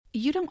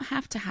You don't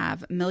have to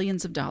have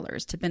millions of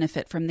dollars to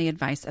benefit from the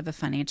advice of a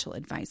financial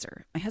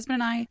advisor. My husband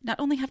and I not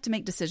only have to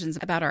make decisions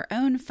about our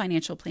own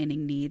financial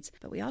planning needs,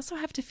 but we also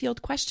have to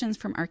field questions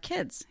from our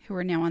kids who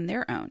are now on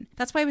their own.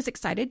 That's why I was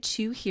excited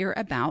to hear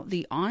about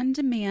the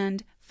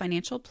on-demand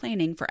financial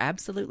planning for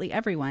absolutely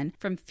everyone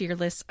from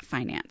Fearless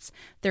Finance.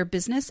 Their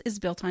business is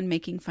built on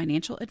making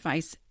financial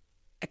advice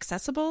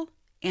accessible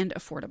and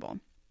affordable.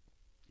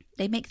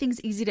 They make things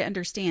easy to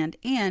understand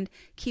and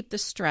keep the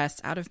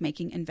stress out of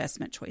making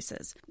investment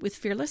choices. With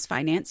Fearless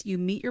Finance, you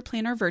meet your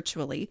planner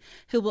virtually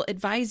who will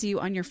advise you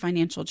on your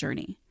financial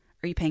journey.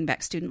 Are you paying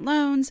back student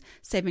loans,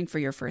 saving for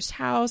your first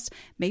house?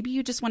 Maybe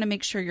you just want to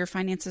make sure your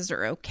finances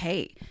are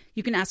okay.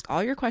 You can ask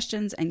all your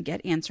questions and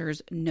get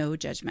answers, no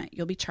judgment.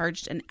 You'll be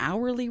charged an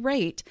hourly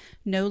rate,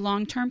 no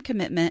long-term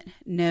commitment,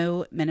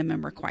 no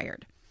minimum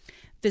required.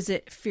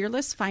 Visit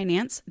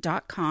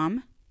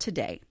fearlessfinance.com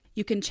today.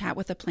 You can chat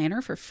with a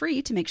planner for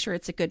free to make sure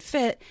it's a good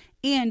fit,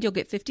 and you'll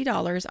get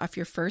 $50 off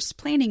your first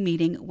planning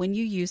meeting when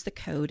you use the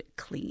code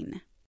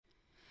CLEAN.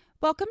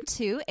 Welcome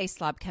to A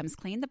Slob Comes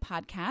Clean, the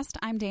podcast.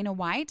 I'm Dana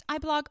White. I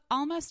blog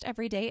almost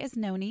every day as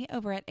Noni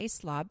over at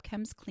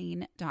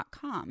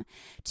aslobcomesclean.com.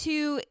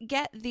 To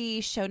get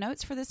the show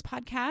notes for this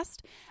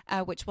podcast,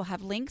 which will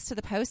have links to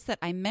the posts that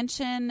I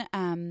mention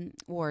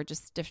or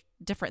just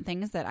different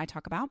things that I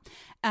talk about,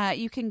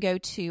 you can go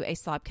to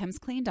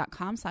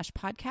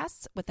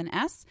aslobcomesclean.com/podcasts with an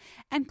S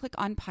and click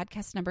on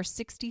podcast number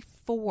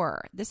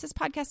 64. This is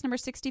podcast number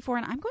 64,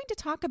 and I'm going to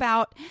talk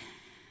about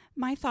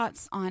my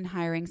thoughts on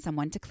hiring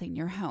someone to clean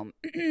your home.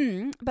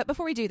 But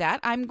before we do that,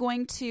 I'm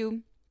going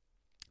to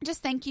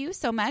just thank you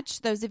so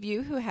much, those of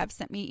you who have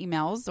sent me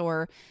emails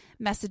or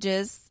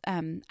messages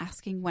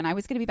asking when I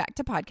was going to be back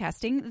to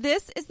podcasting.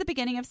 This is the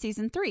beginning of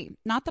season 3.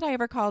 Not that I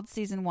ever called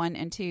season 1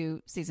 and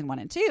 2,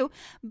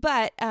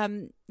 but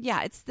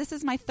this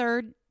is my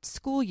third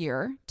school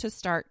year to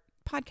start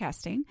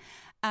podcasting.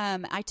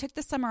 I took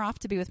the summer off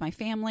to be with my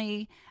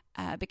family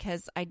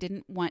because I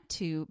didn't want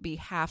to be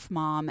half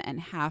mom and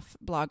half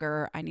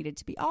blogger. I needed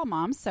to be all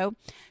mom. So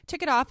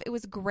took it off. It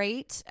was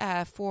great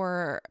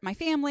for my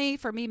family,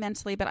 for me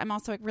mentally, but I'm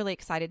also really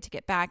excited to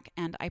get back.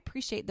 And I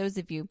appreciate those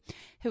of you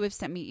who have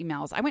sent me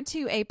emails. I went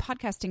to a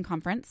podcasting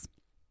conference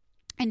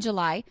in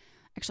July.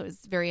 Actually, it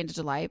was very end of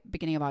July,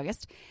 beginning of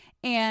August.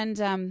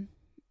 And,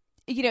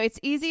 it's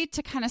easy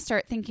to kind of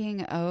start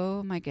thinking,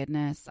 oh my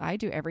goodness, I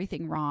do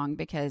everything wrong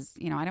because,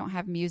 I don't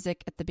have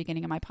music at the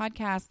beginning of my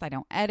podcast. I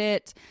don't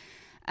edit.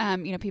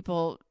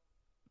 People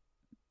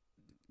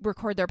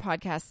record their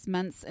podcasts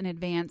months in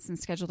advance and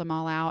schedule them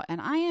all out.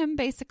 And I am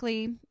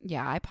basically,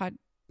 I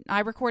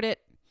record it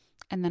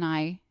and then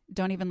I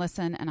don't even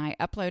listen and I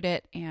upload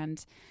it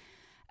and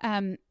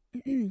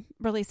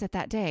release it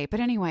that day.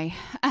 But anyway,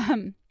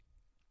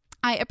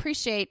 I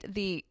appreciate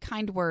the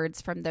kind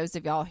words from those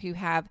of y'all who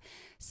have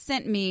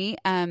sent me.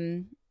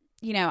 I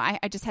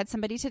just had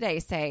somebody today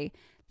say,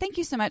 thank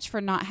you so much for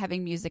not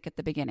having music at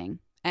the beginning.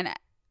 And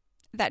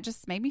that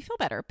just made me feel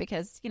better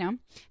because,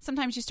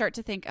 sometimes you start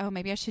to think, oh,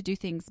 maybe I should do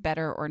things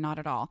better or not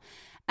at all.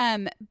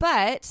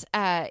 But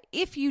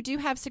if you do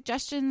have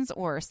suggestions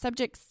or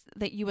subjects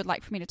that you would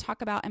like for me to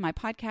talk about in my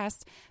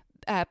podcast,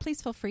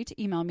 please feel free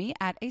to email me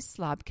at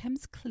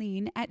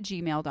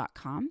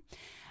aslobcomesclean@gmail.com.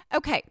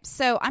 Okay,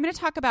 so I'm going to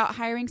talk about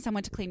hiring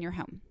someone to clean your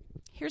home.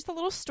 Here's the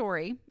little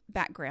story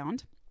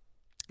background.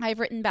 I've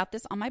written about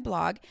this on my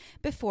blog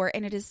before,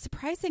 and it is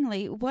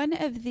surprisingly one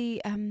of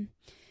the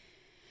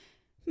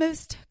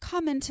most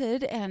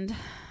commented and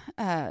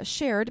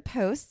shared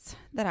posts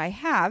that I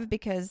have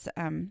because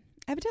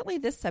evidently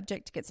this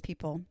subject gets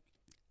people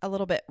a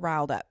little bit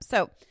riled up.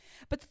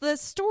 But the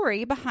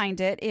story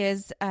behind it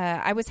is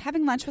I was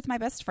having lunch with my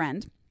best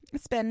friend.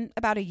 It's been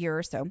about a year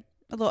or so,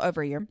 a little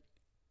over a year.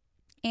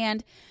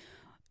 And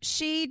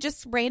she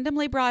just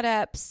randomly brought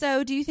up,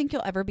 so do you think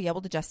you'll ever be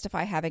able to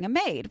justify having a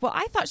maid? Well,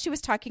 I thought she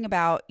was talking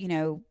about,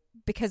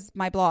 because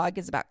my blog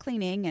is about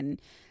cleaning and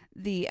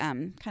the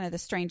kind of the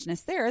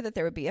strangeness there that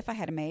there would be if I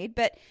had a maid.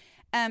 But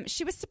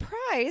she was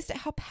surprised at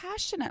how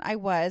passionate I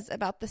was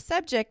about the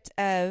subject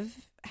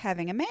of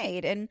having a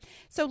maid. And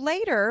so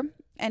later,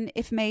 and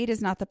if maid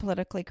is not the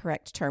politically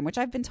correct term, which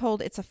I've been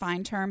told it's a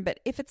fine term, but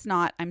if it's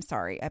not, I'm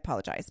sorry, I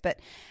apologize. But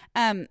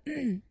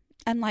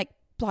unlike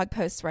blog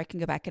posts where I can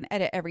go back and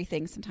edit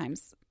everything,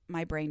 sometimes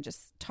my brain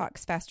just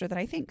talks faster than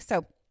I think.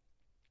 So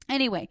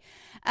anyway,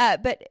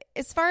 but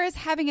as far as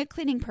having a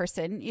cleaning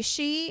person,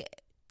 a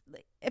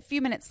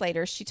few minutes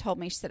later, she told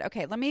me, she said,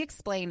 okay, let me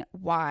explain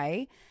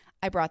why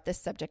I brought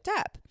this subject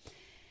up.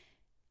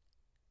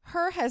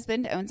 Her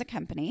husband owns a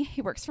company.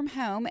 He works from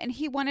home, and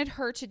he wanted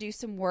her to do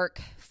some work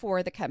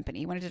for the company.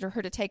 He wanted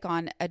her to take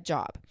on a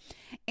job.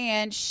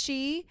 And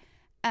she,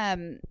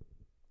 when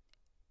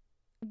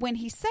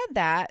he said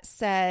that,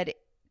 said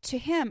to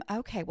him,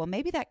 okay, well,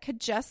 maybe that could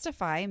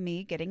justify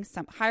me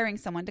hiring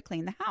someone to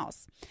clean the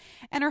house.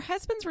 And her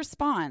husband's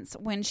response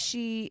when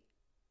she,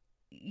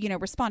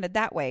 responded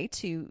that way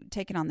to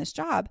taking on this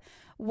job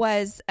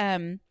was,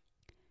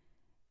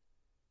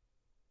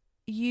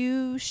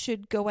 you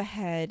should go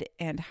ahead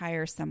and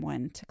hire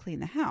someone to clean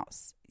the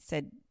house. He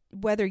said,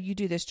 whether you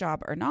do this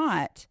job or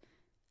not,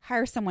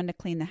 hire someone to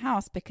clean the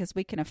house because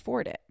we can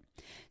afford it.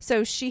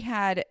 So she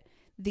had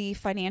the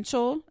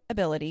financial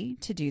ability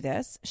to do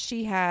this.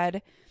 She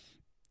had,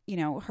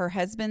 her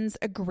husband's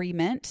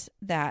agreement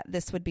that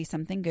this would be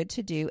something good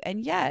to do.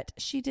 And yet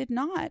she did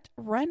not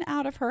run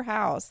out of her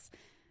house.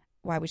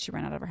 Why would she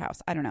run out of her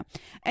house? I don't know.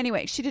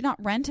 Anyway, she did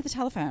not run to the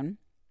telephone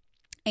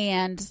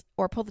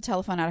or pull the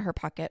telephone out of her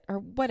pocket or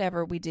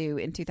whatever we do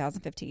in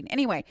 2015.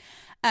 Anyway,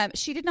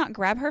 she did not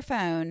grab her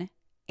phone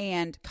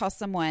and call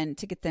someone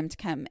to get them to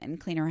come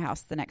and clean her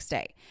house the next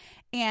day.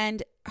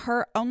 And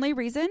her only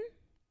reason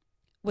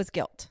was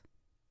guilt.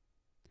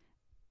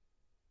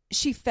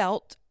 She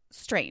felt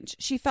strange.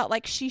 She felt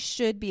like she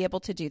should be able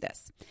to do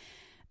this.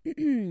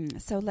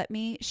 So let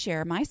me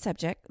share my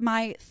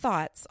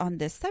thoughts on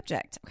this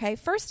subject. Okay.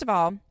 First of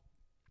all,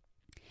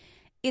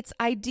 it's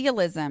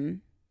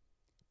idealism.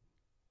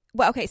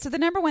 Well, okay. So the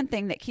number one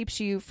thing that keeps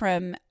you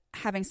from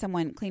having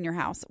someone clean your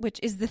house, which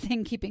is the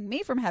thing keeping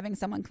me from having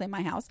someone clean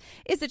my house,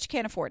 is that you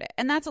can't afford it.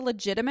 And that's a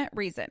legitimate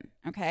reason.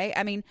 Okay.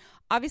 I mean,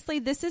 obviously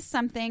this is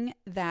something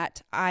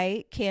that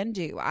I can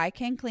do. I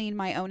can clean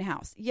my own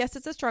house. Yes,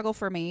 it's a struggle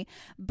for me,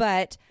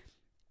 but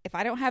if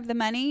I don't have the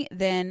money,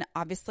 then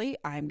obviously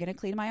I'm going to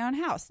clean my own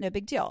house. No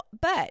big deal.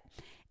 But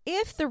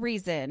if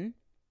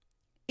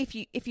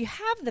you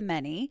have the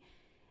money,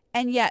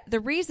 and yet the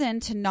reason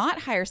to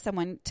not hire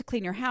someone to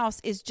clean your house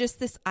is just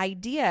this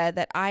idea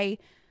that I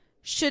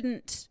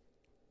shouldn't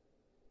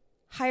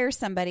hire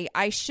somebody,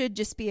 I should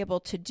just be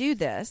able to do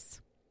this,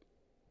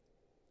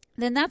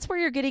 then that's where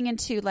you're getting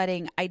into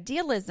letting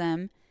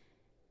idealism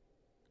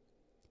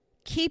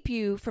keep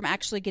you from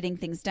actually getting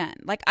things done.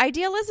 Like,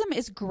 idealism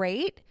is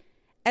great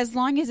as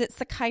long as it's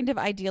the kind of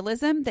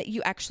idealism that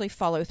you actually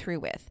follow through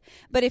with.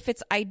 But if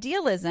it's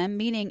idealism,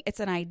 meaning it's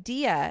an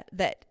idea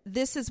that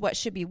this is what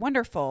should be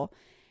wonderful,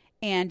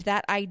 and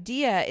that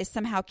idea is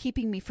somehow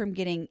keeping me from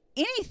getting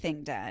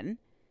anything done,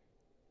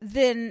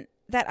 then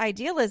that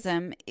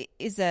idealism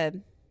is a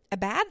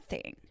bad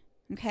thing.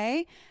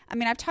 Okay. I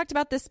mean, I've talked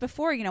about this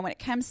before, when it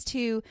comes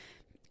to,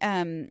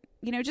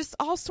 just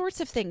all sorts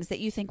of things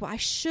that you think, well, I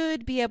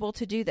should be able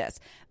to do this.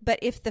 But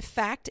if the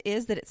fact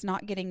is that it's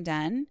not getting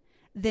done,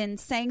 then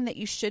saying that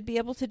you should be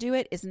able to do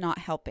it is not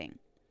helping.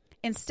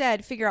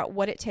 Instead, figure out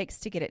what it takes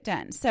to get it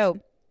done. So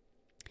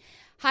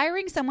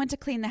hiring someone to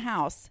clean the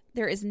house,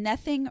 there is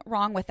nothing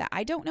wrong with that.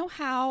 I don't know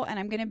how, and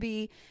I'm going to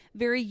be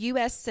very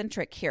U.S.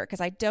 centric here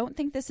because I don't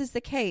think this is the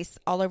case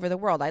all over the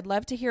world. I'd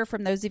love to hear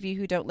from those of you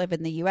who don't live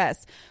in the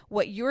U.S.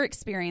 what your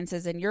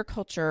experiences and your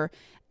culture,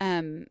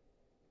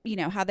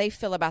 how they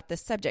feel about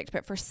this subject.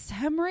 But for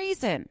some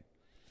reason,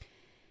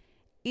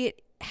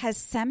 it has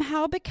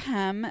somehow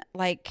become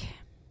like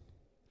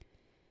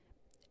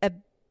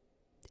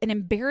an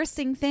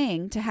embarrassing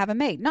thing to have a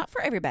maid. Not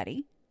for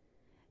everybody,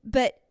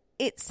 but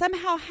it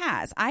somehow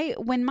has.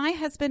 When my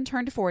husband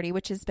turned 40,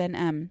 which has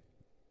been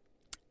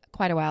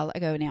quite a while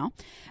ago now,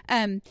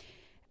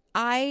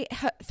 I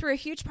threw a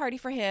huge party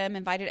for him,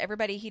 invited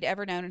everybody he'd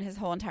ever known in his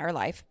whole entire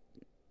life,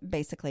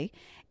 basically.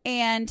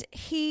 And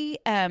he,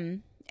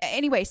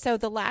 anyway, so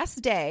the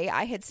last day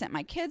I had sent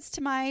my kids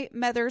to my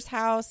mother's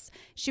house.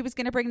 She was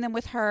going to bring them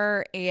with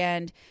her,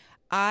 and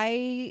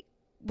I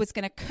was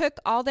going to cook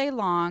all day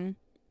long.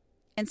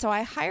 And so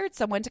I hired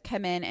someone to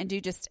come in and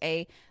do just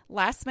a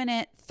last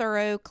minute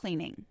thorough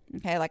cleaning.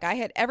 Okay. Like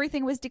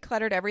everything was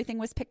decluttered. Everything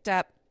was picked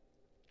up.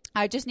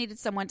 I just needed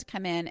someone to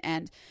come in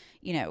and,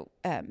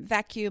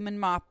 vacuum and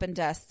mop and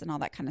dust and all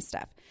that kind of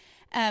stuff.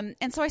 And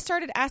so I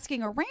started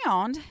asking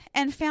around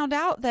and found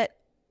out that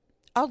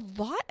a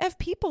lot of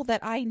people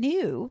that I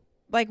knew,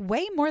 like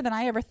way more than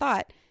I ever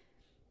thought,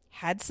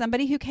 had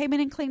somebody who came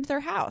in and cleaned their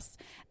house.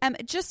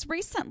 Just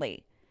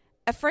recently,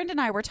 a friend and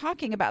I were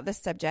talking about this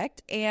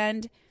subject,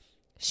 and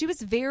she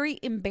was very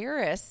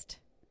embarrassed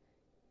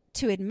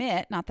to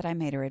admit, not that I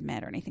made her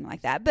admit or anything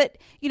like that, but,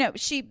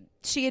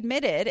 she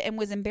admitted and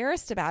was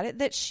embarrassed about it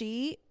that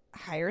she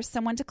hires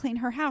someone to clean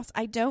her house.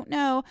 I don't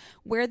know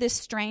where this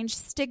strange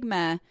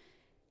stigma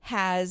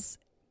has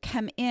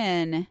come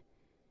in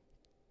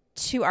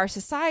to our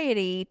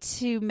society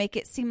to make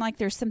it seem like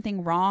there's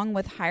something wrong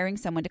with hiring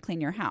someone to clean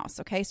your house.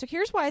 Okay. So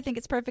here's why I think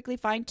it's perfectly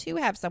fine to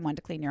have someone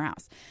to clean your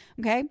house.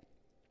 Okay.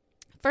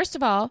 First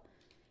of all,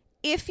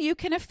 if you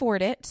can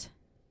afford it,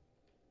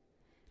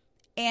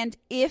 and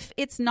if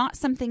it's not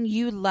something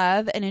you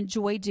love and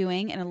enjoy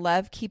doing and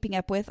love keeping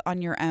up with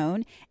on your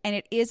own, and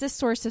it is a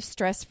source of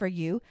stress for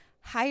you,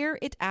 hire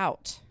it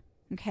out.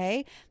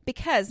 Okay.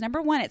 Because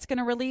number one, it's going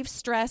to relieve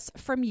stress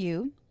from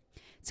you.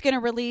 It's going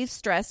to relieve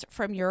stress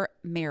from your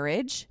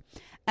marriage.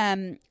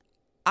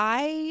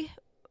 I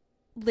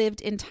lived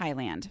in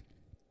Thailand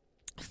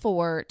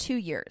for 2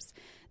 years.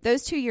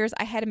 Those 2 years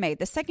I had a maid.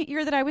 The second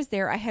year that I was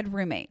there, I had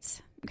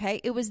roommates.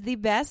 Okay. It was the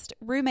best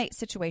roommate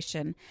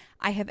situation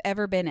I have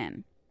ever been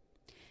in.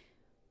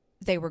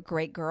 They were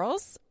great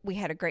girls. We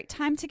had a great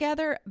time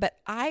together, but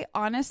I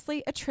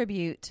honestly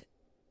attribute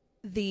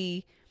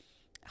the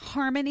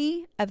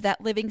harmony of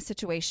that living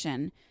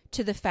situation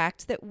to the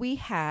fact that we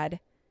had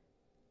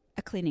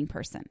a cleaning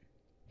person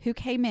who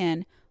came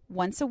in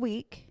once a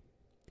week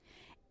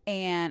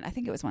And I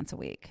think it was once a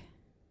week.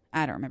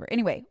 I don't remember.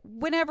 Anyway,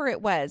 whenever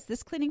it was,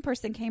 this cleaning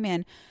person came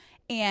in.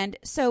 And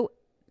so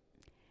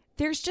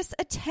there's just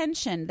a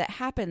tension that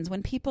happens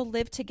when people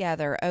live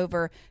together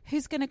over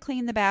who's going to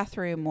clean the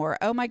bathroom, or,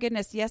 oh my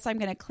goodness, yes, I'm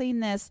going to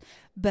clean this,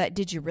 but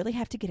did you really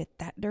have to get it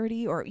that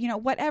dirty? Or,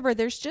 whatever.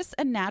 There's just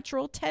a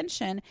natural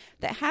tension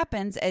that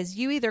happens as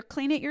you either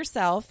clean it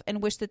yourself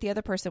and wish that the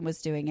other person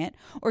was doing it,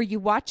 or you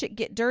watch it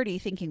get dirty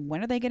thinking,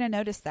 when are they going to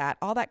notice that?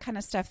 All that kind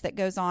of stuff that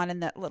goes on,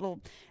 and that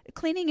little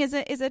cleaning is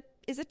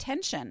a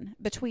tension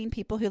between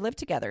people who live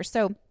together.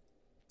 So,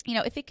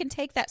 if it can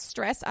take that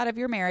stress out of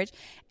your marriage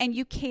and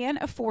you can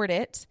afford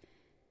it,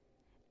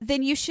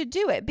 then you should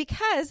do it.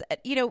 Because,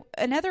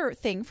 another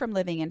thing from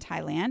living in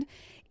Thailand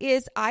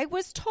is I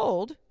was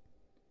told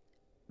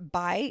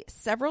by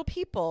several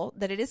people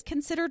that it is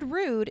considered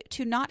rude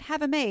to not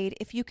have a maid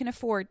if you can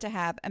afford to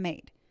have a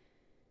maid.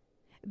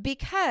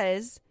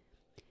 Because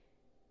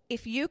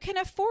if you can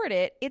afford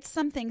it, it's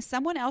something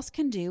someone else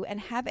can do and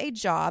have a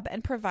job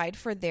and provide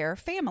for their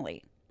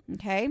family.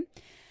 Okay?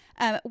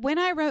 When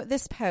I wrote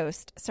this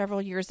post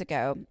several years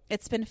ago,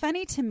 it's been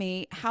funny to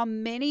me how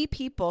many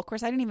people, of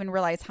course, I didn't even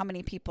realize how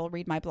many people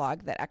read my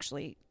blog that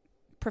actually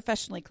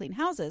professionally clean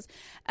houses.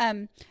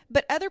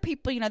 But other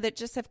people, that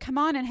just have come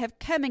on and have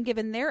come and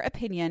given their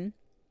opinion,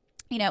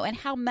 and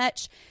how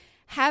much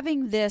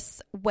having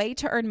this way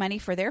to earn money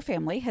for their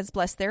family has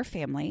blessed their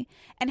family,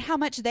 and how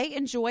much they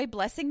enjoy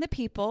blessing the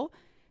people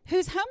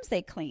whose homes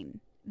they clean.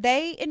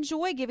 They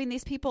enjoy giving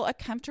these people a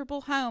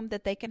comfortable home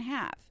that they can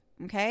have.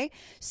 Okay.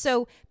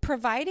 So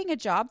providing a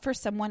job for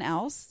someone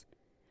else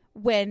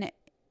when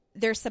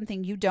there's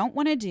something you don't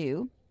want to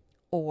do,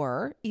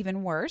 or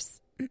even worse,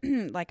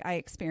 like I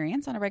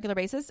experience on a regular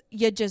basis,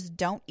 you just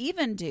don't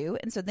even do.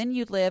 And so then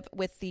you live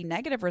with the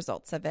negative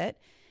results of it,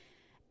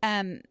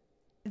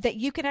 that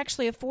you can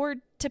actually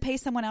afford to pay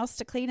someone else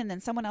to clean, and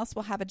then someone else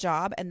will have a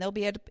job and they'll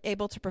be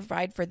able to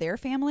provide for their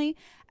family.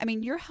 I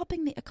mean, you're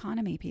helping the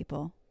economy,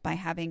 people, by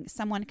having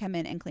someone come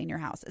in and clean your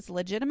house. It's a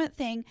legitimate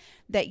thing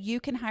that you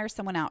can hire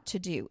someone out to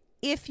do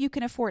if you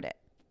can afford it.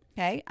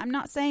 Okay. I'm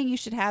not saying you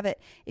should have it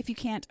if you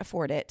can't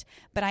afford it,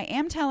 but I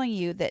am telling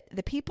you that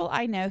the people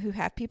I know who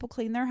have people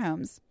clean their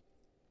homes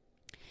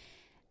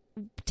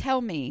tell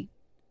me,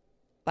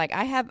 like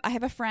I have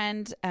a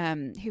friend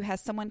who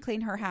has someone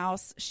clean her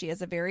house. She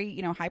has a very,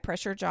 high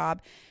pressure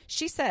job.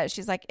 She says,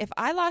 she's like, if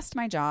I lost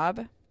my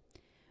job,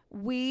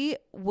 we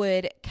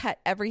would cut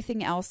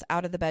everything else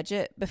out of the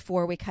budget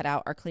before we cut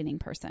out our cleaning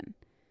person.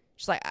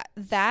 She's like,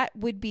 that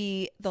would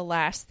be the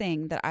last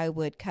thing that I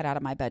would cut out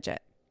of my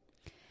budget.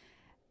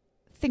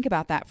 Think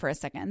about that for a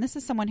second. And this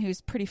is someone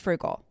who's pretty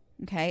frugal.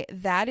 Okay.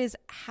 That is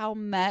how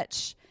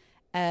much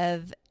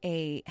of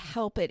a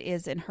help it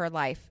is in her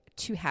life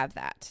to have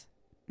that.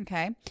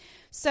 Okay.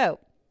 So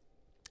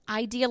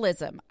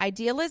idealism.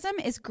 Idealism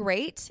is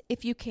great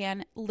if you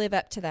can live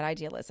up to that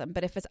idealism.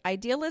 But if it's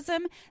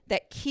idealism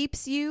that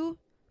keeps you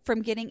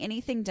from getting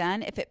anything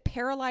done, if it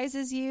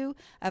paralyzes you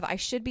of I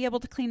should be able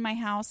to clean my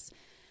house,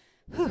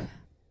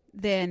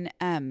 then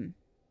don't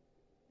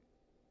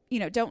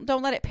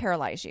let it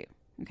paralyze you.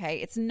 Okay?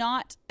 It's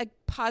not a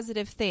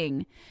positive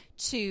thing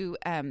to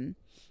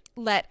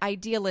let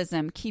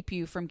idealism keep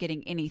you from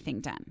getting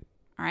anything done.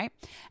 All right?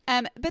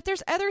 But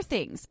there's other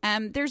things.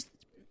 There's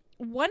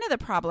one of the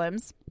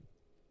problems.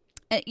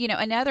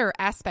 Another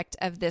aspect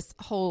of this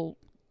whole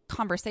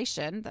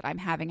conversation that I'm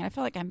having, and I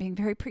feel like I'm being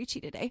very preachy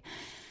today.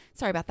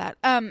 Sorry about that.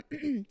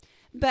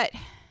 But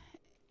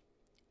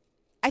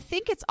I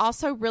think it's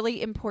also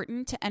really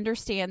important to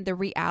understand the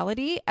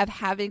reality of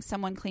having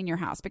someone clean your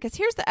house, because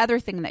here's the other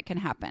thing that can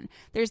happen.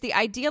 There's the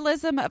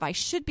idealism of I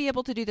should be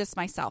able to do this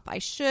myself. I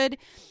should,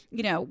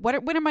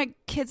 when are my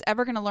kids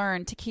ever going to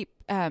learn to keep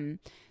the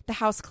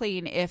house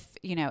clean if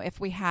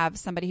we have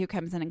somebody who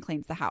comes in and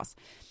cleans the house?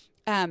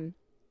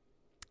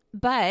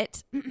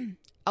 But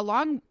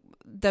along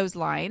those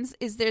lines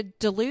is the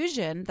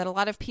delusion that a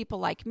lot of people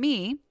like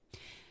me,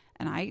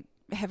 and I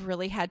have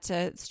really had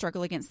to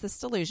struggle against this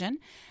delusion,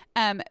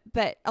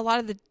 but a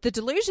lot of the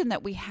delusion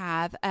that we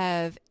have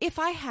of if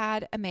I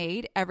had a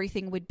maid,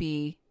 everything would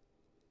be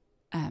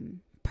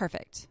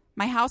perfect.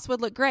 My house would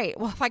look great.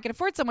 Well, if I could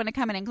afford someone to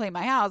come in and clean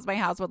my house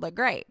would look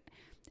great.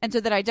 And so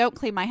that I don't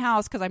clean my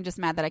house because I'm just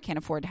mad that I can't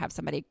afford to have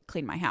somebody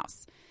clean my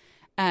house.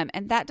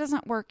 And that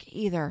doesn't work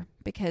either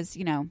because,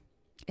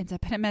 ends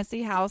up in a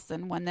messy house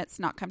and one that's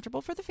not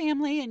comfortable for the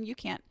family and you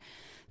can't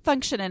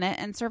function in it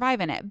and survive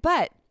in it.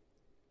 But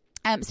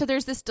so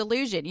there's this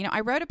delusion.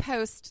 I wrote a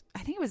post, I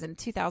think it was in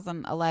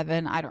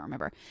 2011. I don't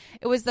remember.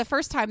 It was the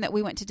first time that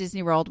we went to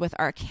Disney World with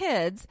our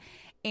kids.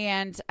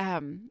 And,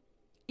 when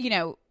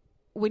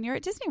you're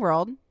at Disney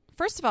World,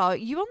 first of all,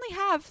 you only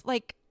have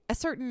like a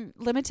certain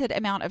limited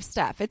amount of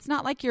stuff. It's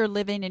not like you're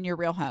living in your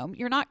real home.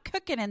 You're not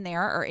cooking in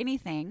there or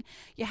anything.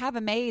 You have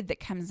a maid that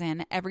comes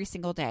in every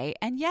single day.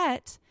 And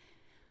yet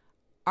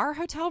our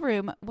hotel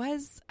room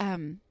was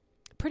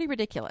pretty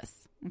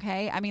ridiculous.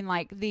 Okay. I mean,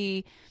 like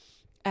the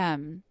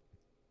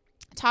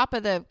top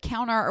of the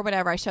counter or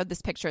whatever, I showed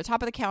this picture. The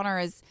top of the counter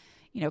is,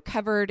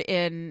 covered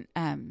in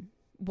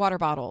water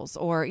bottles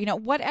or,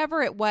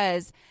 whatever it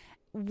was,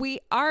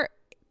 it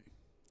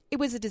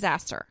was a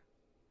disaster.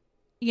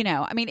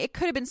 It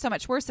could have been so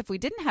much worse if we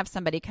didn't have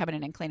somebody coming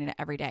in and cleaning it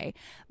every day.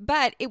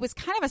 But it was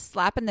kind of a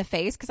slap in the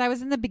face because I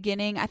was in the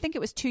beginning. I think it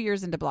was 2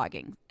 years into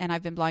blogging, and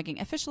I've been blogging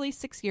officially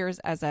 6 years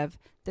as of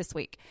this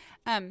week.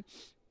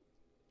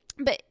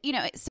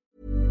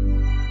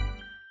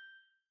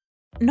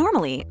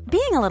 Normally,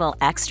 being a little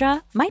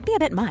extra might be a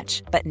bit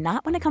much, but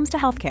not when it comes to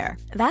healthcare.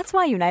 That's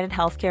why United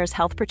Healthcare's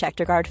Health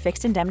Protector Guard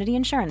fixed indemnity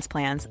insurance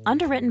plans,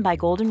 underwritten by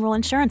Golden Rule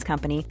Insurance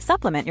Company,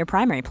 supplement your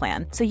primary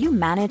plan so you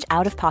manage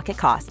out-of-pocket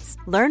costs.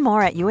 Learn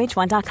more at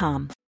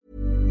uh1.com.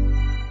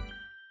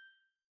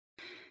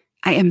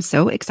 I am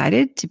so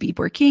excited to be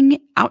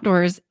working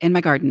outdoors in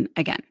my garden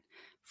again.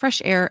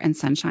 Fresh air and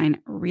sunshine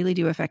really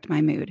do affect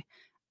my mood.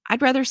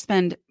 I'd rather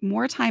spend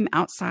more time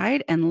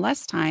outside and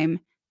less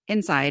time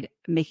inside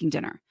making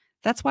dinner.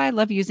 That's why I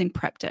love using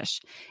Prep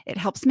Dish. It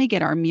helps me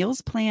get our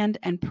meals planned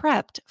and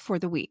prepped for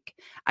the week.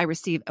 I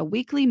receive a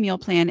weekly meal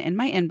plan in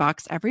my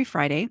inbox every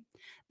Friday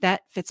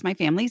that fits my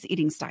family's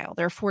eating style.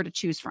 There are 4 to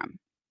choose from.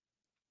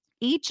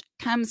 Each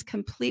comes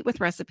complete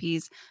with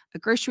recipes, a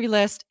grocery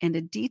list, and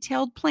a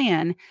detailed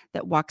plan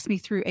that walks me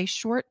through a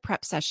short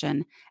prep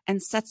session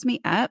and sets me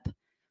up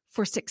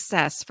for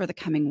success for the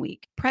coming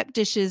week. Prep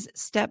Dish's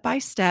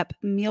step-by-step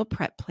meal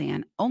prep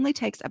plan only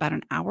takes about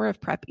an hour of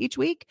prep each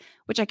week,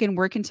 which I can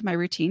work into my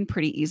routine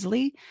pretty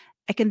easily.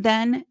 I can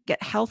then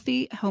get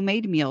healthy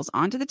homemade meals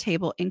onto the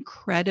table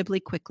incredibly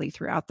quickly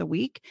throughout the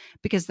week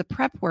because the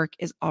prep work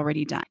is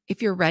already done.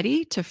 If you're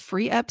ready to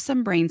free up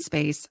some brain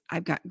space,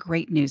 I've got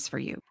great news for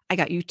you. I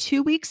got you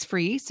 2 weeks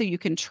free so you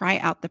can try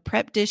out the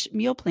Prep Dish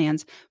meal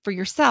plans for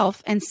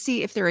yourself and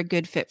see if they're a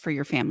good fit for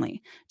your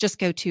family. Just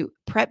go to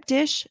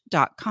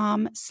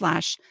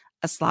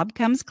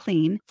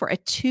prepdish.com/aslobcomesclean for a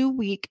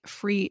 2-week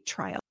free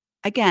trial.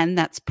 Again,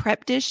 that's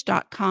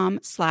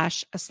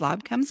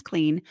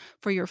prepdish.com/aslobcomesclean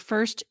for your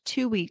first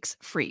 2 weeks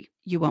free.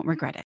 You won't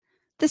regret it.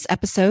 This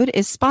episode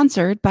is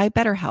sponsored by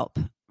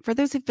BetterHelp. For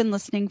those who've been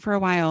listening for a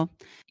while,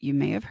 you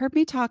may have heard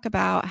me talk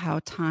about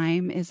how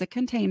time is a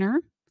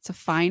container. It's a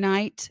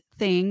finite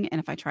thing. And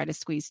if I try to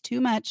squeeze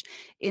too much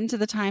into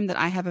the time that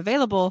I have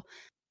available,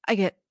 I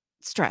get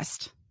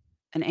stressed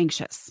and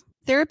anxious.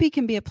 Therapy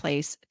can be a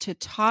place to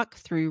talk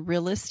through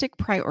realistic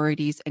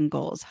priorities and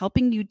goals,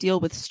 helping you deal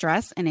with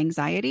stress and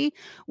anxiety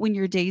when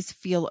your days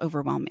feel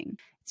overwhelming.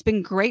 It's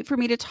been great for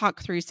me to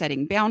talk through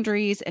setting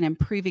boundaries and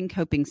improving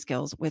coping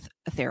skills with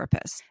a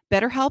therapist.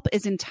 BetterHelp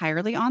is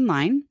entirely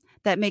online.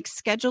 That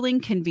makes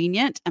scheduling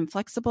convenient and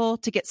flexible.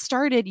 To get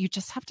started, you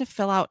just have to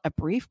fill out a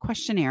brief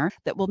questionnaire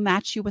that will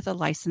match you with a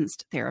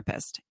licensed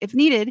therapist. If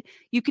needed,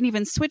 you can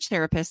even switch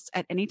therapists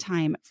at any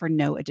time for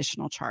no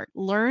additional charge.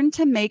 Learn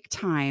to make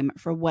time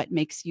for what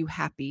makes you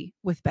happy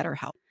with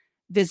BetterHelp.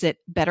 Visit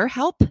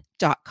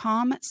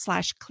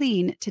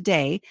betterhelp.com/clean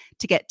today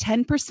to get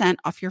 10%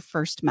 off your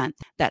first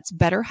month. That's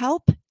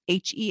BetterHelp,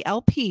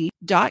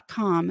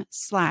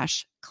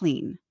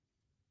 HELP.com/clean.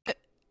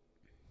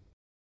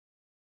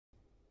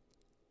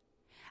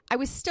 I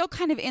was still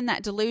kind of in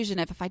that delusion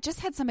of if I just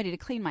had somebody to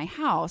clean my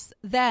house,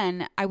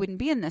 then I wouldn't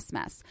be in this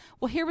mess.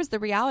 Well, here was the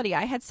reality.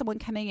 I had someone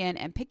coming in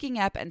and picking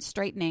up and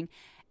straightening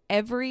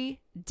every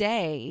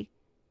day,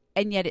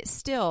 and yet it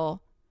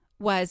still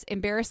was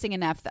embarrassing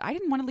enough that I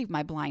didn't want to leave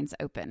my blinds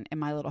open in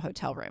my little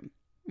hotel room.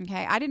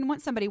 Okay. I didn't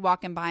want somebody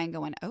walking by and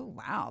going, oh,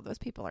 wow, those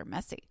people are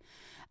messy.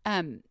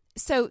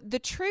 So the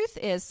truth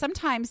is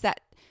sometimes that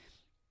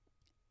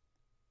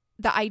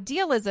the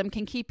idealism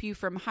can keep you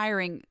from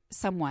hiring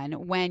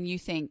someone when you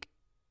think,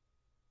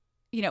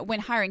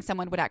 when hiring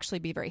someone would actually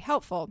be very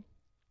helpful.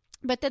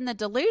 But then the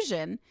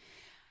delusion,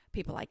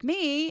 people like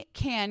me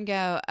can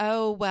go,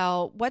 oh,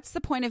 well, what's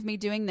the point of me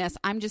doing this?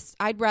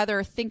 I'd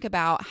rather think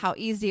about how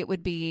easy it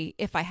would be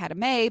if I had a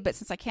maid, but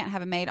since I can't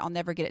have a maid, I'll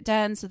never get it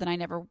done. So then I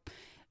never,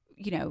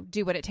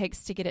 do what it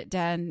takes to get it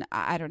done.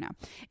 I don't know.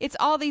 It's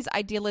all these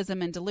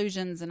idealism and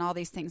delusions and all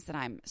these things that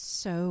I'm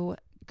so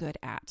good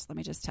at. Let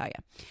me just tell you.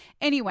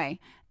 Anyway,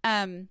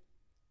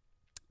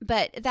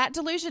 but that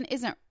delusion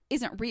isn't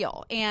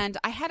real. And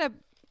I had a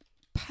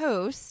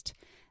post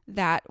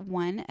that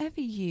one of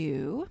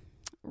you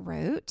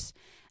wrote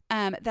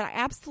that I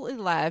absolutely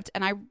loved,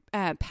 and I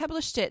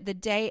published it the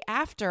day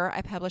after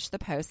I published the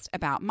post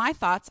about my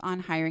thoughts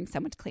on hiring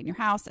someone to clean your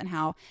house and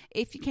how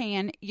if you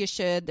can, you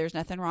should. There's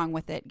nothing wrong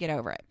with it. Get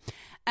over it.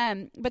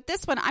 But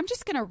this one I'm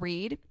just going to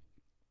read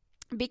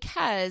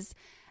because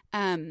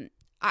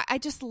I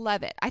just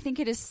love it. I think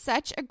it is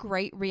such a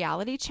great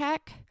reality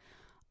check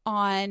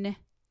on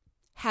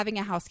having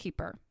a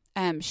housekeeper.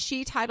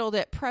 She titled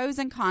it Pros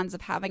and Cons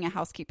of Having a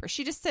Housekeeper.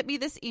 She just sent me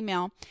this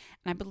email,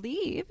 and I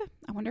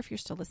wonder if you're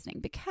still listening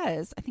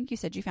because I think you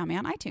said you found me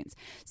on iTunes.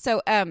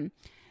 So,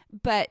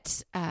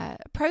 but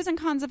pros and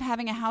cons of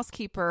having a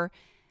housekeeper,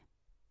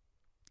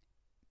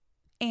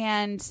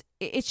 and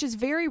it's just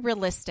very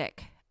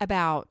realistic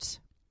about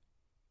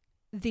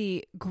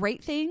the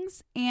great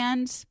things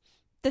and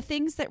the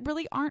things that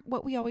really aren't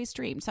what we always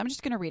dream. So I'm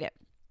just going to read it.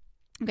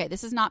 Okay,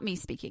 this is not me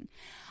speaking.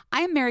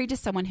 I am married to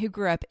someone who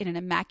grew up in an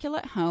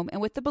immaculate home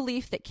and with the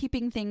belief that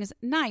keeping things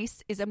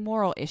nice is a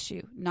moral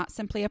issue, not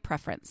simply a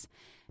preference.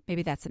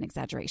 Maybe that's an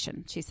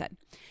exaggeration, she said.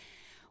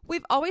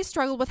 We've always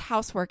struggled with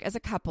housework as a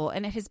couple,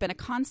 and it has been a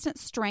constant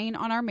strain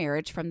on our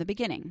marriage from the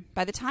beginning.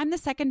 By the time the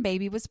second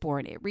baby was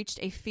born, it reached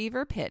a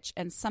fever pitch,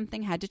 and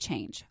something had to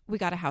change. We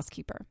got a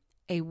housekeeper,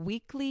 a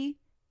weekly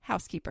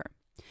housekeeper.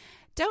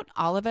 Don't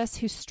all of us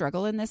who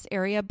struggle in this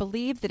area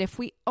believe that if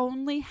we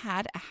only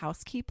had a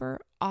housekeeper,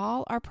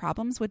 all our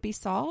problems would be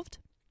solved?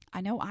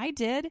 I know I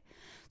did.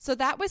 So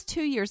that was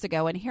 2 years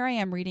ago, and here I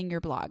am reading your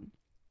blog.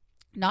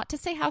 Not to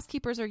say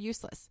housekeepers are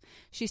useless.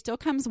 She still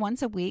comes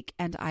once a week,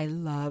 and I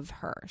love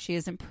her. She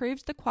has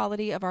improved the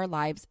quality of our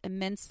lives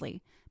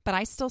immensely, but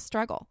I still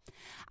struggle.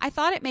 I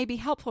thought it may be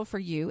helpful for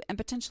you and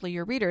potentially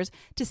your readers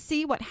to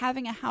see what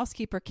having a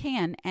housekeeper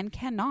can and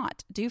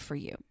cannot do for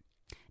you.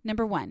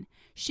 Number 1,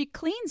 she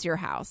cleans your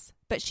house,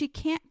 but she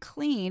can't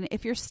clean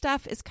if your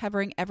stuff is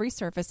covering every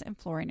surface and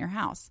floor in your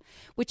house,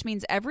 which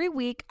means every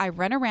week I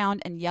run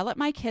around and yell at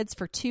my kids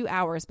for 2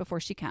 hours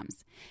before she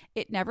comes.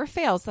 It never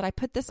fails that I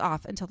put this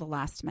off until the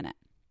last minute.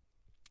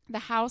 The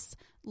house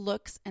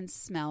looks and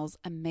smells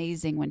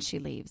amazing when she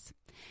leaves,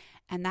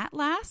 and that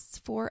lasts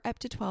for up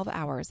to 12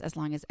 hours as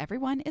long as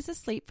everyone is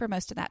asleep for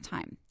most of that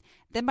time.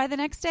 Then by the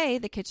next day,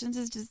 the kitchen's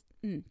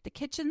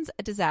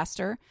a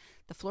disaster,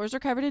 the floors are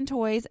covered in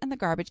toys, and the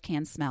garbage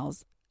can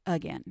smells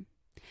again.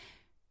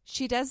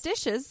 She does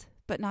dishes,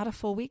 but not a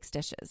full week's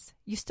dishes.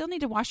 You still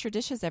need to wash your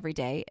dishes every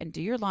day and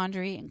do your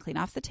laundry and clean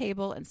off the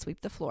table and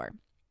sweep the floor.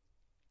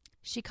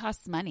 She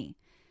costs money.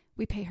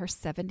 We pay her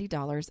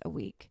 $70 a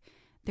week.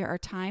 There are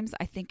times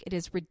I think it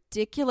is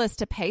ridiculous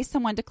to pay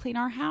someone to clean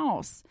our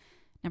house.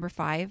 Number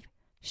 5,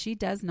 she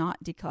does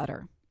not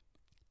declutter.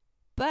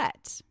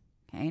 But,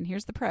 okay, and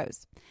here's the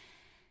pros.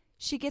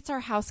 She gets our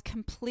house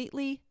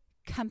completely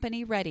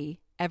company ready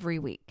every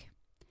week.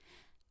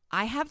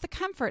 I have the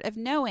comfort of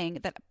knowing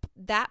that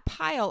that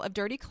pile of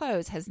dirty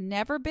clothes has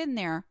never been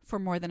there for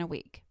more than a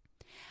week.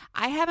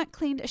 I haven't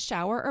cleaned a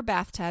shower or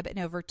bathtub in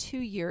over 2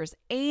 years,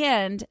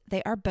 and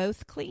they are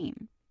both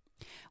clean.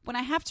 When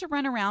I have to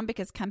run around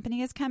because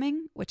company is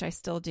coming, which I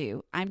still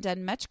do, I'm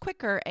done much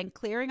quicker, and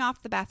clearing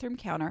off the bathroom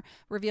counter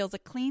reveals a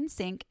clean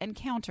sink and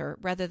counter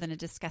rather than a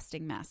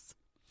disgusting mess.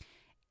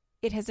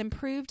 It has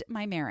improved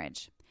my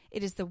marriage.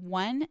 It is the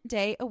one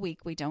day a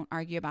week we don't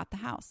argue about the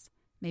house.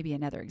 Maybe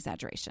another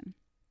exaggeration.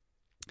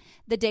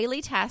 The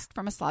daily tasks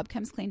from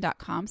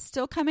aslobcomesclean.com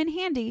still come in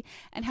handy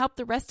and help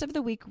the rest of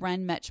the week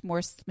run much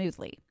more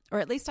smoothly. Or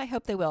at least I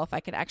hope they will if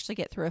I could actually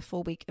get through a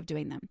full week of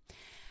doing them.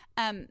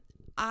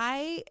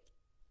 I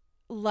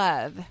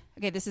love,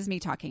 okay, this is me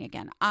talking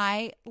again.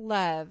 I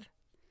love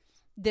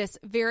this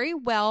very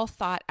well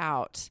thought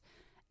out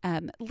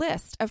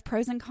list of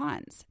pros and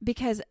cons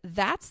because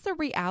that's the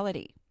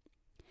reality.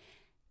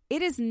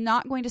 It is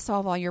not going to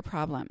solve all your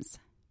problems.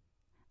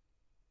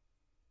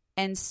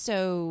 And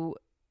so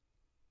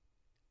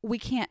we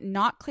can't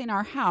not clean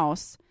our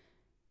house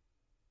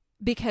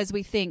because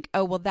we think,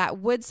 oh, well, that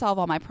would solve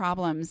all my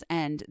problems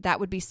and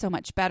that would be so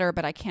much better,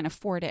 but I can't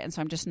afford it. And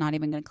so I'm just not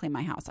even going to clean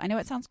my house. I know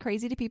it sounds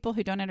crazy to people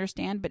who don't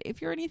understand, but if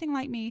you're anything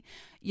like me,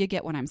 you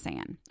get what I'm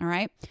saying. All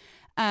right.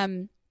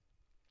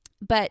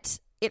 But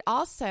it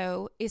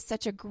also is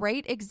such a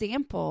great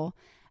example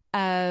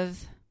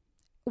of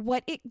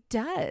what it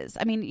does.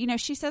 I mean, you know,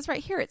 she says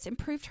right here, it's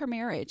improved her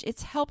marriage.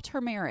 It's helped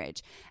her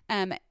marriage.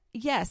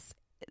 Yes,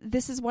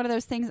 this is one of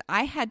those things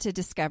I had to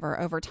discover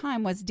over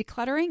time was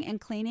decluttering and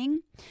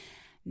cleaning,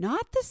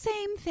 not the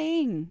same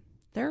thing.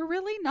 They're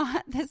really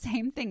not the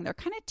same thing. They're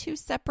kind of two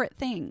separate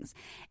things.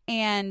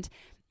 And,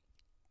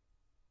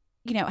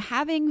 you know,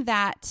 having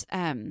that,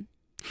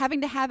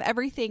 having to have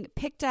everything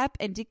picked up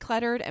and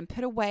decluttered and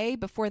put away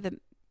before the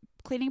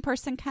cleaning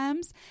person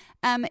comes.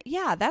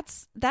 Yeah,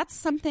 that's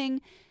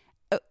something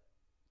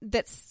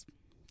that's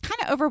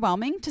kind of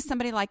overwhelming to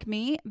somebody like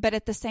me, but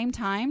at the same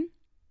time,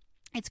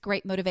 it's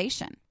great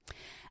motivation.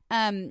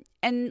 And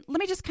let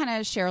me just kind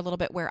of share a little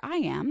bit where I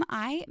am.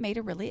 I made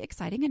a really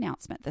exciting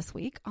announcement this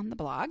week on the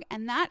blog,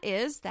 and that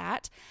is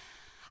that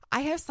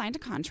I have signed a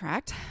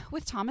contract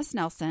with Thomas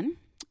Nelson,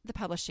 the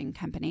publishing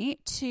company,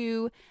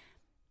 to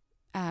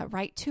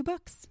write 2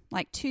 books,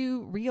 like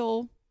 2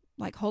 real,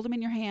 like hold them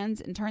in your hands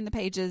and turn the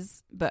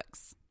pages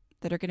books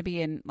that are going to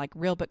be in like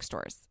real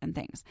bookstores and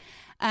things.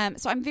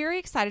 So I'm very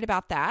excited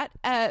about that,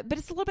 but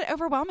it's a little bit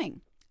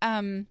overwhelming.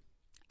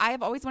 I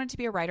have always wanted to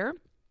be a writer,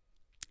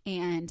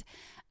 and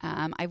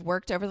I've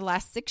worked over the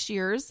last 6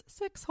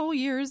 whole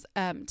years,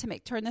 to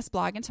turn this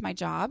blog into my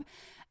job.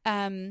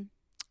 And,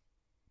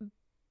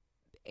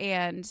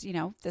 you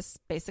know, this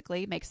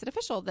basically makes it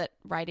official that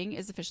writing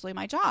is officially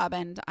my job.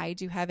 And I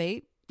do have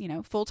a, you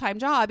know, full-time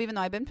job, even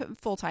though I've been putting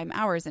full-time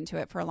hours into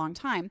it for a long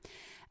time.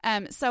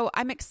 So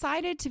I'm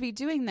excited to be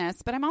doing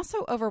this, but I'm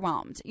also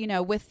overwhelmed, you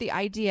know, with the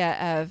idea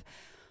of,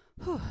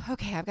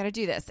 okay, I've got to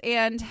do this.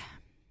 And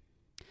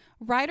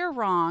right or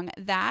wrong,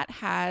 that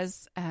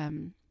has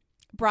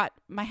brought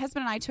my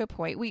husband and I to a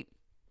point.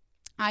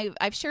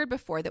 I've shared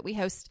before that we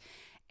host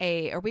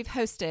we've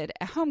hosted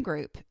a home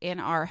group in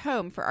our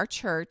home for our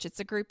church. It's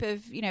a group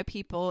of,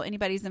 people,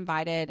 anybody's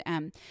invited.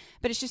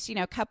 But it's just,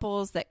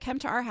 couples that come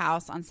to our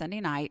house on Sunday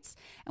nights.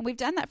 And we've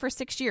done that for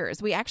 6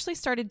 years. We actually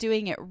started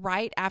doing it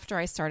right after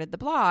I started the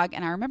blog.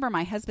 And I remember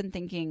my husband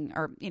thinking,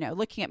 or,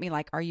 looking at me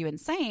like, are you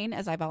insane,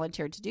 as I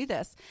volunteered to do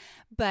this?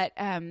 But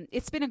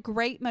it's been a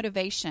great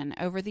motivation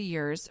over the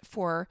years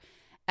for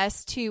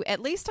us to,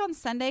 at least on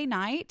Sunday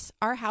night,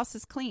 our house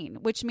is clean,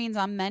 which means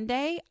on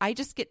Monday, I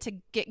just get to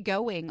get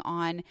going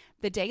on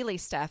the daily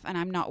stuff, and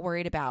I'm not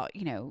worried about,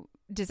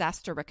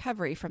 disaster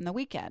recovery from the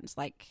weekend,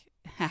 like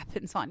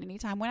happens on any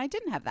time when I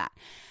didn't have that.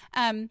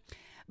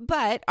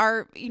 But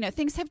our,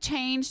 things have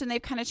changed, and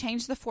they've kind of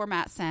changed the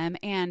format some,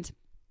 and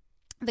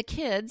the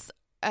kids,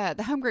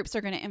 the home groups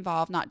are going to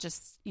involve not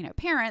just,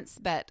 parents,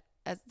 but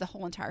as the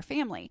whole entire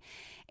family.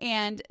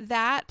 And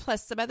that,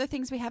 plus some other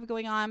things we have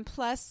going on,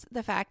 plus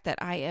the fact that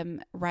I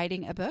am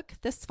writing a book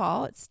this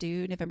fall, it's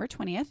due November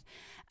 20th,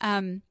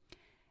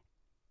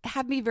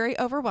 have me very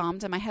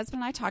overwhelmed. And my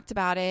husband and I talked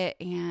about it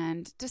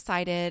and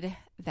decided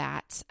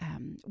that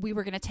we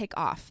were going to take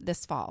off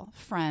this fall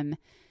from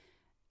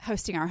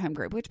hosting our home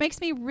group, which makes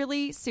me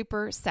really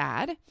super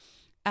sad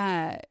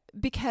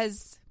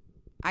because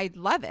I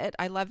love it.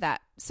 I love that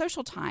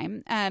social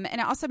time. And it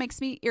also makes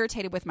me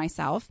irritated with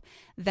myself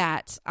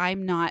that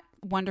I'm not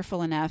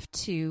wonderful enough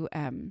to,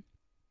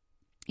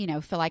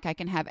 feel like I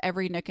can have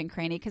every nook and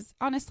cranny. Because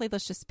honestly,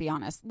 let's just be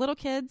honest. Little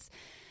kids,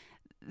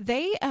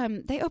 they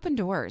open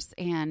doors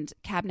and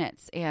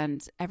cabinets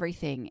and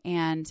everything.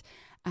 And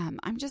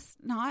I'm just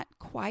not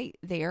quite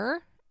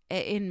there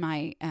in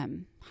my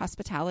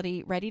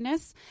hospitality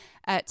readiness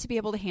to be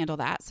able to handle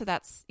that. So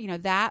that's,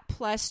 that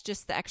plus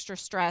just the extra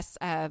stress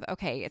of,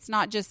 okay, it's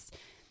not just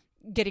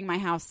getting my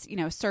house,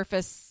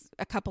 surface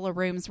a couple of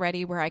rooms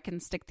ready where I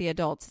can stick the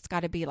adults. It's got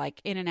to be like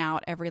in and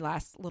out every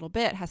last little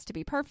bit, has to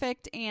be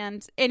perfect.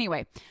 And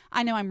anyway,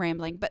 I know I'm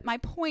rambling, but my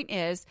point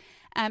is,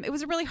 it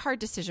was a really hard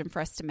decision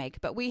for us to make,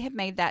 but we have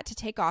made that to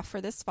take off for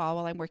this fall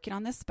while I'm working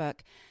on this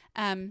book.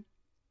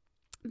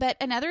 But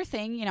another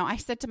thing, I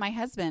said to my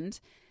husband,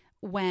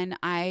 when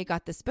I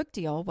got this book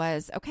deal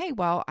was, okay,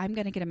 well, I'm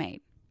going to get a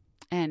maid.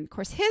 And of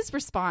course, his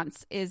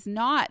response is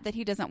not that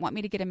he doesn't want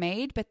me to get a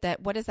maid, but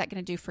that what is that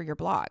going to do for your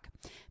blog?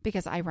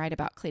 Because I write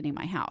about cleaning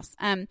my house.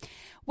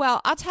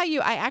 Well, I'll tell you,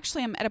 I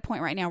actually am at a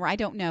point right now where I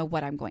don't know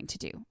what I'm going to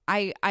do.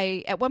 I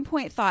at one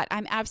point thought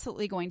I'm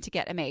absolutely going to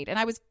get a maid. And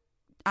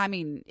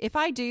if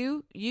I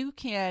do, you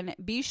can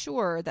be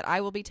sure that I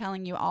will be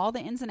telling you all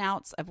the ins and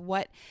outs of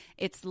what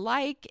it's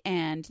like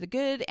and the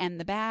good and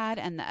the bad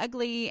and the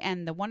ugly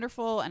and the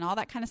wonderful and all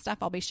that kind of stuff.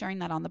 I'll be sharing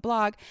that on the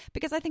blog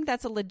because I think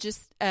that's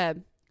a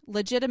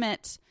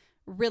legitimate,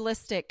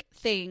 realistic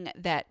thing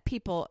that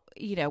people,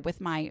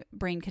 with my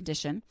brain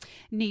condition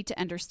need to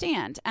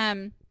understand.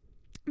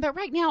 But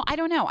right now, I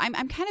don't know.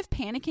 I'm kind of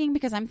panicking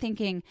because I'm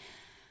thinking,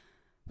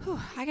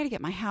 I got to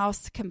get my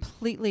house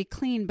completely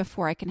clean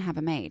before I can have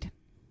a maid.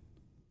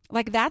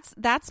 Like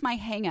that's my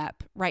hang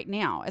up right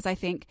now, as I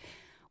think,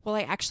 will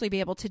I actually be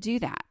able to do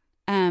that?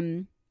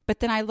 But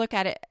then I look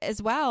at it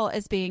as well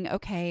as being,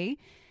 okay,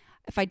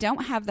 if I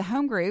don't have the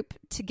home group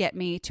to get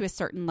me to a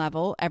certain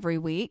level every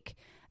week,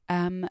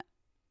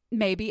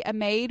 maybe a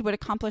maid would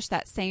accomplish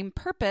that same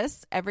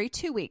purpose every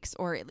 2 weeks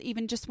or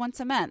even just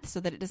once a month so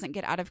that it doesn't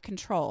get out of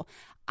control.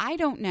 I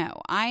don't know.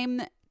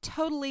 I'm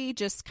totally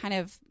just kind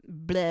of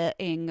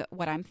blehing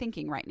what I'm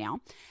thinking right now.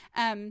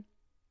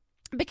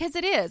 Because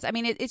it is.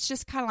 It's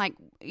just kind of like,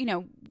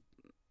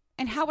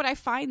 and how would I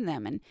find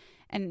them?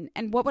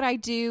 And what would I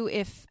do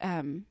if,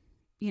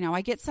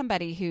 I get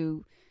somebody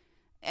who,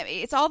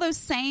 it's all those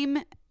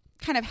same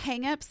kind of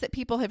hangups that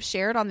people have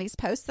shared on these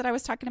posts that I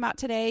was talking about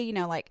today,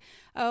 like,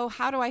 oh,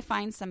 how do I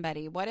find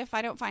somebody? What if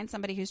I don't find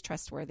somebody who's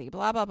trustworthy?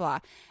 Blah, blah, blah.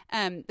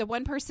 The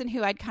one person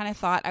who I'd kind of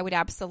thought I would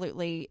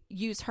absolutely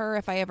use her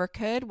if I ever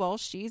could, well,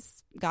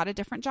 she's got a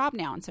different job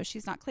now. And so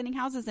she's not cleaning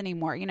houses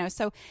anymore,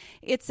 so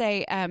it's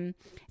it's kind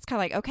of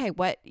like, okay,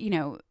 what,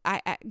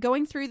 I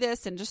going through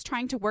this and just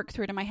trying to work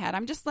through it in my head.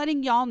 I'm just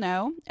letting y'all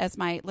know, as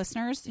my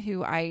listeners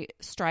who I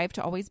strive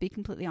to always be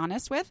completely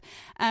honest with,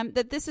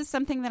 that this is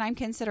something that I'm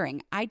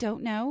considering. I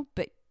don't know,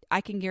 but I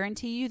can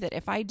guarantee you that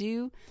if I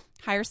do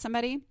hire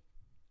somebody,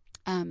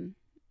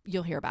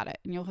 you'll hear about it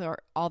and you'll hear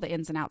all the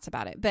ins and outs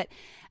about it. But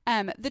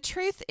the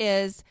truth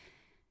is,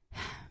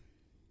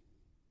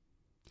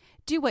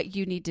 do what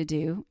you need to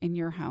do in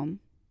your home.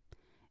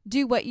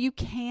 Do what you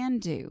can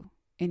do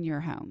in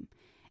your home.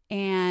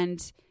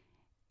 And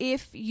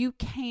if you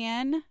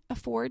can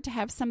afford to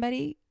have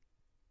somebody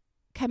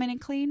come in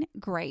and clean,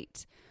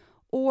 great.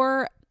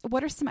 Or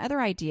what are some other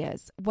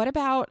ideas? What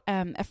about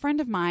a friend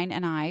of mine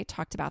and I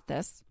talked about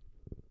this.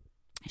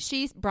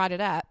 She brought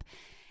it up,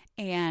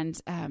 and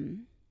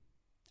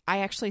I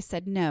actually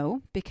said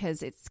no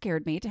because it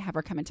scared me to have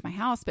her come into my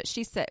house. But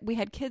she said, we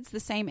had kids the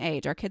same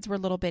age. Our kids were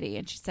little bitty.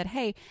 And she said,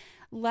 hey,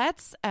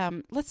 let's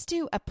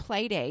do a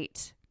play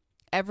date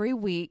every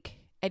week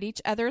at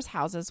each other's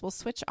houses. We'll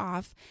switch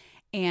off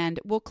and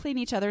we'll clean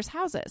each other's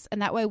houses.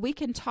 And that way we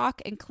can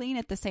talk and clean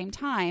at the same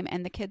time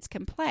and the kids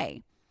can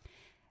play.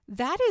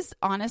 That is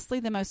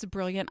honestly the most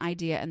brilliant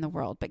idea in the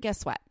world. But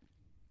guess what?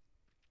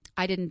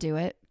 I didn't do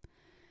it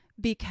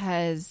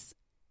because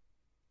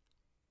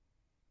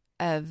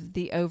of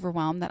the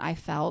overwhelm that I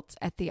felt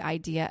at the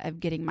idea of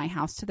getting my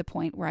house to the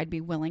point where I'd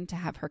be willing to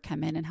have her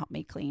come in and help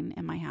me clean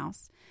in my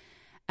house.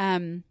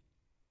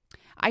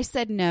 I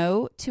said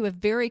no to a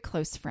very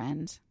close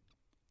friend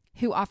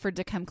who offered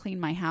to come clean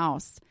my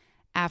house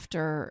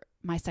after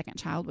my second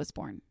child was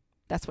born.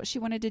 That's what she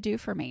wanted to do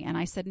for me. And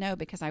I said no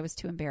because I was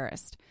too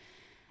embarrassed.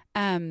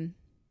 I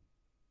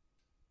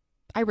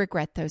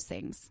regret those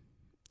things.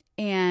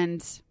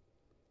 And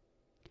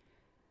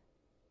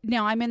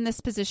now I'm in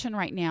this position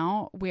right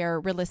now where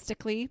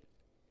realistically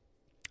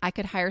I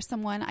could hire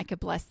someone, I could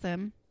bless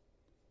them,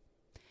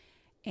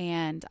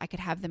 and I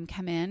could have them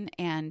come in,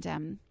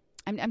 and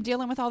I'm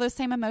dealing with all those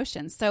same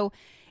emotions. So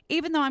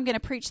even though I'm going to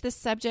preach this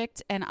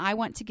subject and I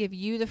want to give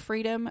you the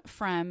freedom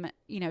from,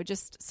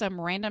 just some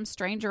random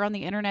stranger on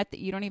the internet that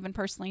you don't even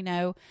personally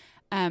know,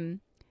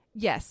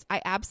 yes,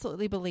 I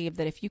absolutely believe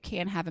that if you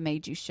can have a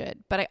maid, you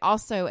should. But I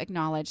also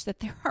acknowledge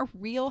that there are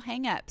real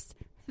hangups,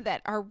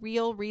 that are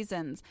real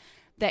reasons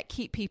that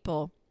keep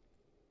people,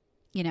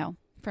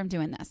 from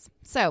doing this.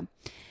 So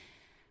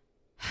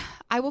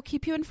I will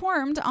keep you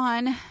informed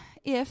on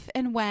if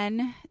and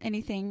when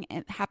anything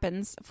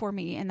happens for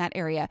me in that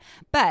area.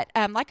 But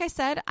like I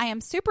said, I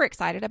am super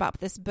excited about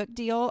this book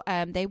deal.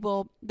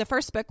 The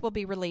first book will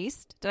be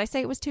released. Did I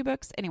say it was 2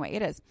 books? Anyway,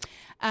 it is.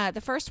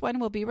 The first one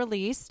will be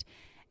released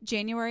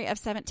January of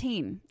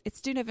 17.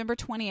 It's due November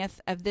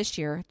 20th of this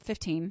year,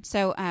 15.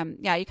 So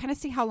you kind of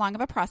see how long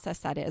of a process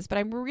that is. But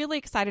I'm really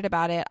excited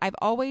about it. I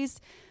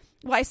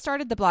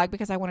started the blog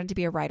because I wanted to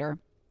be a writer.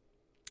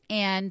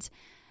 And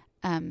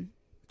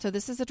so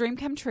this is a dream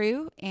come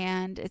true,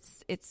 and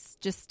it's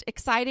just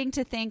exciting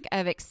to think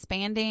of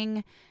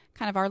expanding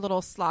kind of our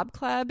little slob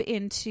club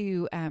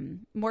into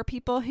more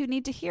people who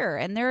need to hear.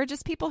 And there are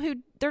just people who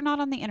they're not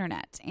on the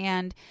internet.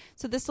 And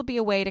so this will be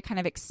a way to kind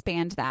of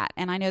expand that.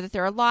 And I know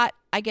that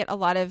I get a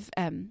lot of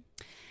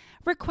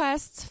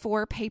requests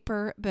for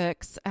paper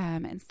books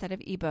instead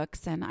of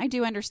ebooks. And I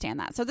do understand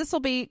that. So this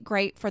will be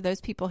great for those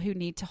people who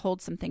need to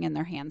hold something in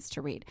their hands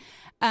to read.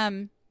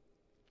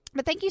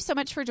 But thank you so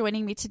much for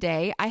joining me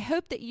today. I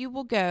hope that you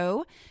will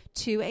go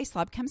to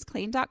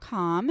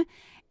aslobcomesclean.com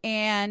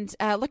and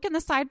look in the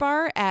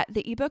sidebar at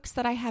the ebooks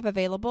that I have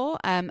available.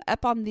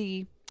 Up on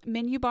the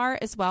menu bar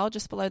as well,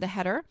 just below the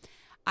header,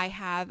 I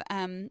have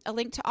a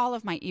link to all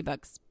of my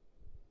ebooks,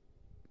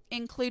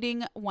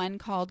 including one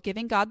called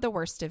Giving God the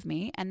Worst of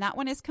Me. And that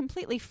one is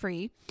completely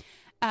free,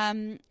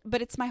 but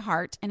it's my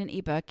heart in an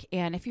ebook.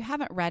 And if you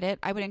haven't read it,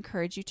 I would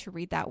encourage you to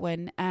read that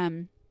one.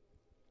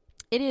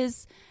 It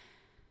is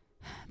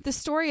the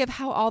story of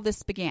how all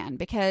this began,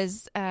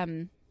 because,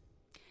 I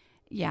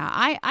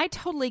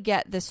totally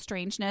get the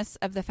strangeness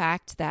of the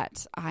fact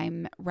that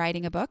I'm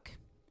writing a book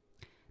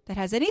that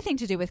has anything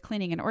to do with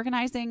cleaning and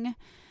organizing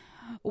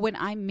when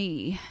I'm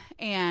me,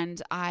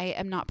 and I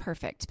am not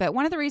perfect. But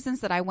one of the reasons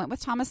that I went with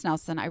Thomas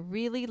Nelson, I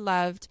really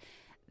loved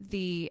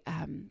the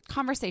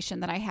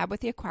conversation that I had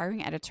with the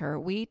acquiring editor.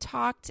 We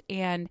talked,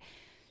 and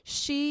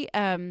she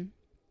was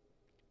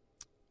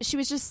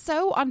just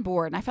so on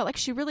board, and I felt like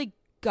she really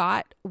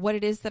got what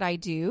it is that I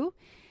do.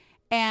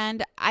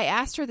 And I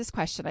asked her this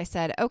question. I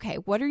said, okay,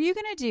 what are you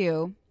going to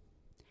do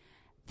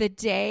the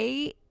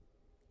day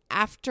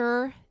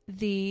after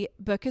the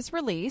book is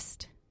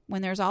released,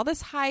 when there's all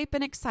this hype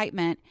and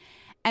excitement,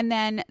 and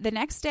then the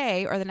next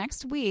day or the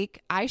next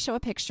week, I show a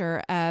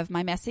picture of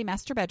my messy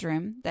master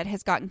bedroom that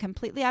has gotten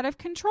completely out of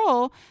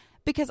control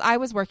because I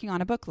was working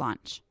on a book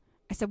launch.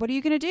 I said, what are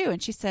you going to do?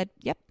 And she said,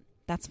 yep,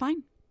 that's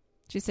fine.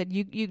 She said,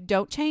 you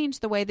don't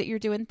change the way that you're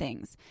doing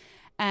things.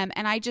 And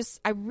I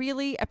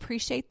really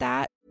appreciate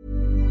that.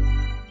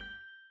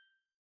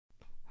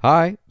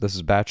 Hi, this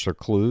is Bachelor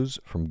Clues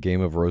from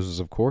Game of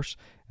Roses, of course,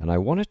 and I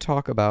want to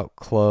talk about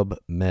Club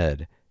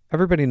Med.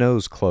 Everybody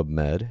knows Club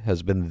Med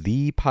has been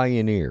the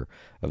pioneer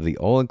of the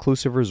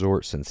all-inclusive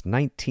resort since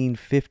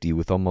 1950,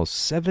 with almost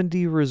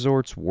 70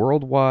 resorts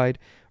worldwide,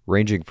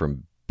 ranging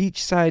from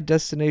beachside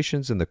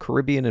destinations in the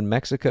Caribbean and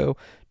Mexico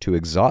to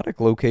exotic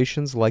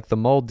locations like the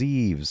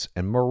Maldives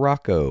and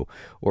Morocco,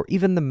 or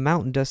even the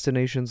mountain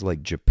destinations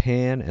like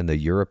Japan and the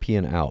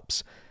European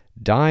Alps.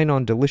 Dine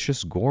on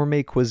delicious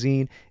gourmet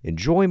cuisine,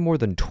 enjoy more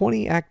than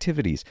 20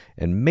 activities,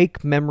 and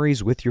make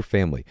memories with your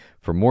family.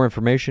 For more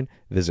information,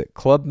 visit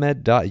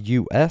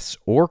clubmed.us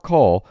or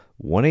call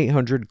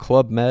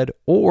 1-800-CLUB-MED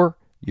or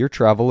your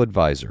travel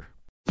advisor.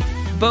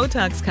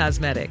 Botox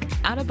Cosmetic,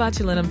 out of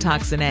botulinum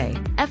toxin A,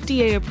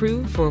 FDA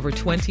approved for over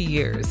 20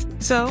 years.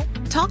 So,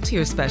 talk to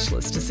your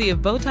specialist to see if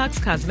Botox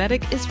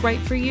Cosmetic is right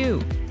for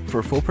you.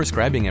 For full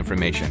prescribing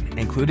information,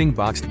 including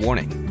boxed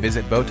warning,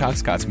 visit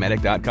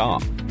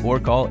BotoxCosmetic.com or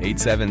call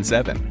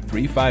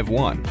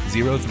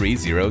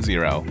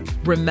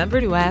 877-351-0300.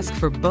 Remember to ask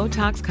for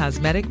Botox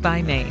Cosmetic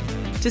by name.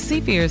 To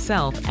see for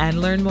yourself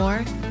and learn more,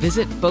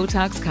 visit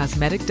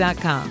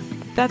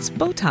BotoxCosmetic.com. That's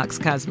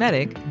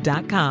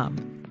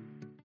BotoxCosmetic.com.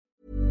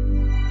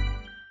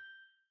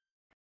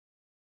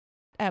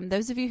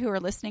 those of you who are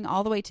listening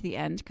all the way to the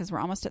end, because we're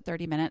almost at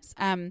 30 minutes,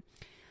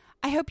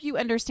 I hope you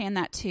understand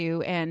that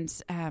too. And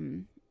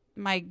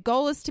my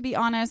goal is to be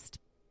honest.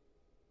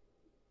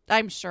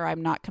 I'm sure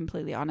I'm not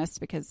completely honest,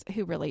 because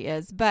who really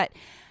is? But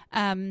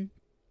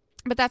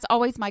that's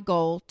always my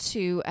goal,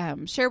 to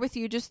share with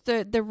you just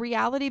the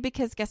reality,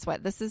 because guess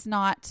what? This is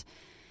not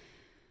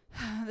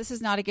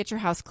a get your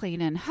house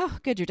clean and, oh,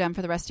 good, you're done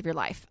for the rest of your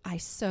life. I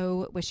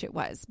so wish it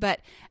was. But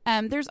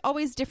there's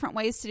always different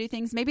ways to do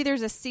things. Maybe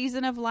there's a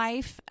season of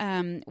life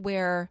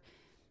where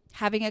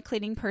having a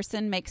cleaning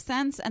person makes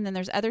sense. And then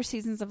there's other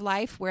seasons of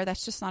life where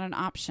that's just not an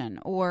option.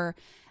 Or,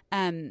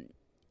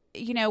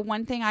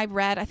 one thing I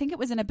read, I think it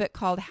was in a book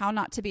called How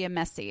Not to Be a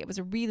Messy. It was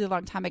a really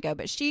long time ago,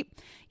 but she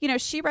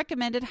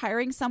recommended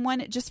hiring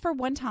someone just for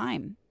one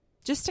time,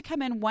 just to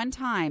come in one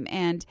time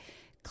and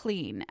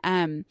clean,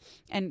 and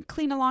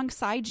clean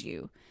alongside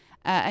you.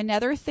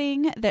 Another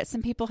thing that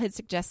some people had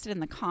suggested in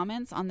the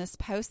comments on this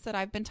post that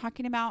I've been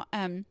talking about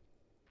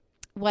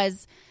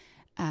was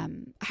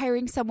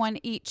hiring someone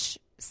each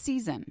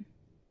season,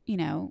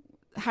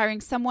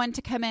 hiring someone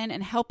to come in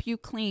and help you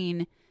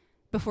clean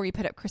before you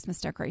put up Christmas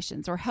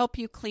decorations, or help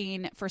you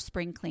clean for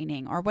spring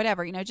cleaning, or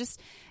whatever,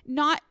 just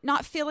not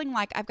feeling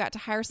like I've got to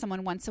hire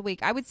someone once a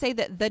week. I would say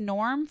that the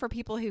norm for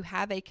people who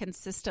have a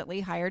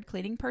consistently hired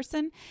cleaning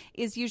person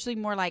is usually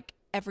more like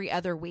every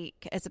other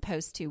week as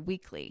opposed to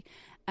weekly.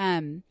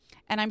 And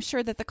I'm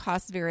sure that the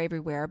costs vary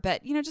everywhere,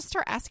 but, just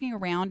start asking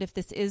around if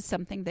this is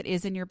something that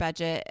is in your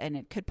budget, and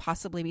it could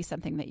possibly be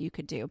something that you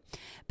could do.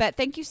 But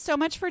thank you so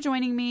much for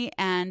joining me,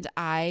 and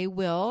I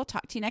will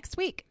talk to you next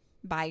week.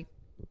 Bye.